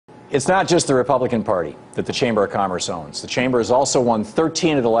It's not just the Republican Party that the Chamber of Commerce owns. The Chamber has also won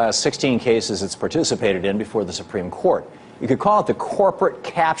 13 of the last 16 cases it's participated in before the Supreme Court. You could call it the corporate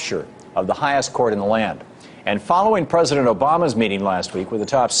capture of the highest court in the land. And following President Obama's meeting last week with the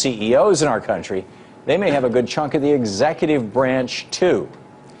top CEOs in our country, they may have a good chunk of the executive branch too.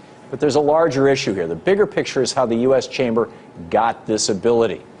 But there's a larger issue here. The bigger picture is how the U.S. Chamber got this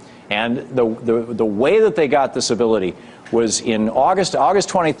ability. And the way that they got this ability was in August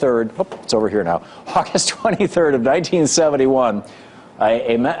 23rd, it's over here now, August 23rd of 1971,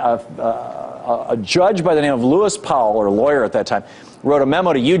 a judge by the name of Lewis Powell, or a lawyer at that time, wrote a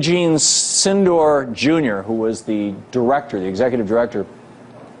memo to Eugene Sydnor, Jr., who was the director, the executive director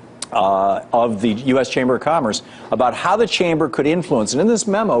of the U.S. Chamber of Commerce, about how the Chamber could influence. And in this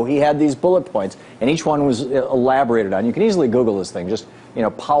memo, he had these bullet points, and each one was elaborated on. You can easily Google this thing. Just,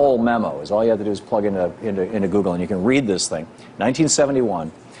 Powell Memo is all you have to do is plug into Google, and you can read this thing.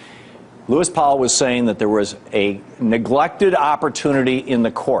 1971, Lewis Powell was saying that there was a neglected opportunity in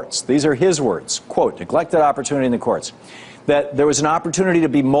the courts. These are his words, quote, neglected opportunity in the courts. That there was an opportunity to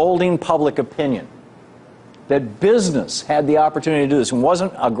be molding public opinion. That business had the opportunity to do this and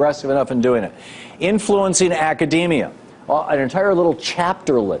wasn't aggressive enough in doing it. Influencing academia. An entire little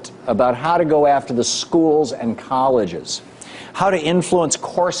chapterlet about how to go after the schools and colleges. How to influence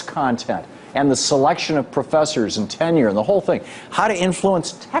course content and the selection of professors and tenure and the whole thing. How to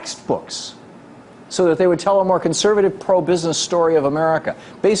influence textbooks so that they would tell a more conservative pro-business story of America.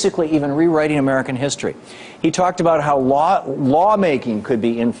 Basically, even rewriting American history. He talked about how lawmaking could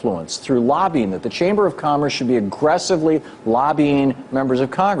be influenced through lobbying, that the Chamber of Commerce should be aggressively lobbying members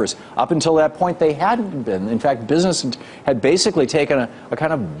of Congress. Up until that point, they hadn't been. In fact, business had basically taken a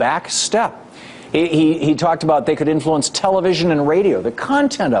kind of back step. He talked about they could influence television and radio, the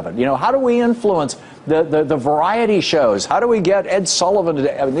content of it. How do we influence the variety shows? How do we get Ed Sullivan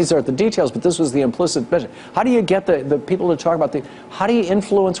to, these aren't the details, but this was the implicit message. How do you get the people to talk about how do you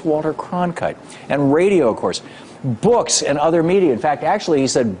influence Walter Cronkite? And radio, of course. Books and other media. In fact, actually, he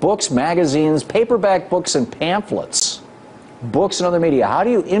said books, magazines, paperback books, and pamphlets. Books and other media. How do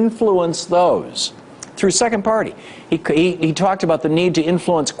you influence those? Through second party. He talked about the need to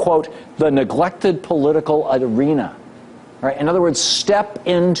influence, quote, the neglected political arena. Right? In other words, step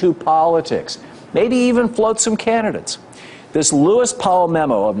into politics. Maybe even float some candidates. This Lewis Powell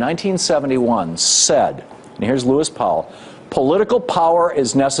memo of 1971 said, and here's Lewis Powell, political power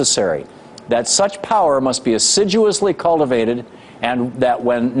is necessary, that such power must be assiduously cultivated, and that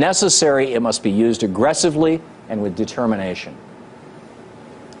when necessary, it must be used aggressively and with determination.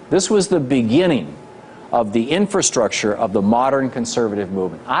 This was the beginning of the infrastructure of the modern conservative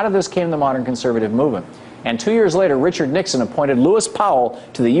movement. Out of this came the modern conservative movement. And 2 years later, Richard Nixon appointed Lewis Powell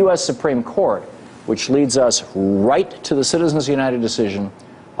to the U.S. Supreme Court, which leads us right to the Citizens United decision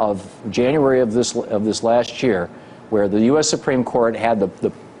of January of this last year, where the U.S. Supreme Court had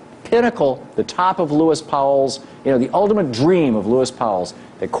the pinnacle, the top of Lewis Powell's, the ultimate dream of Lewis Powell's,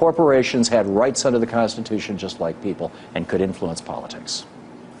 that corporations had rights under the Constitution just like people and could influence politics.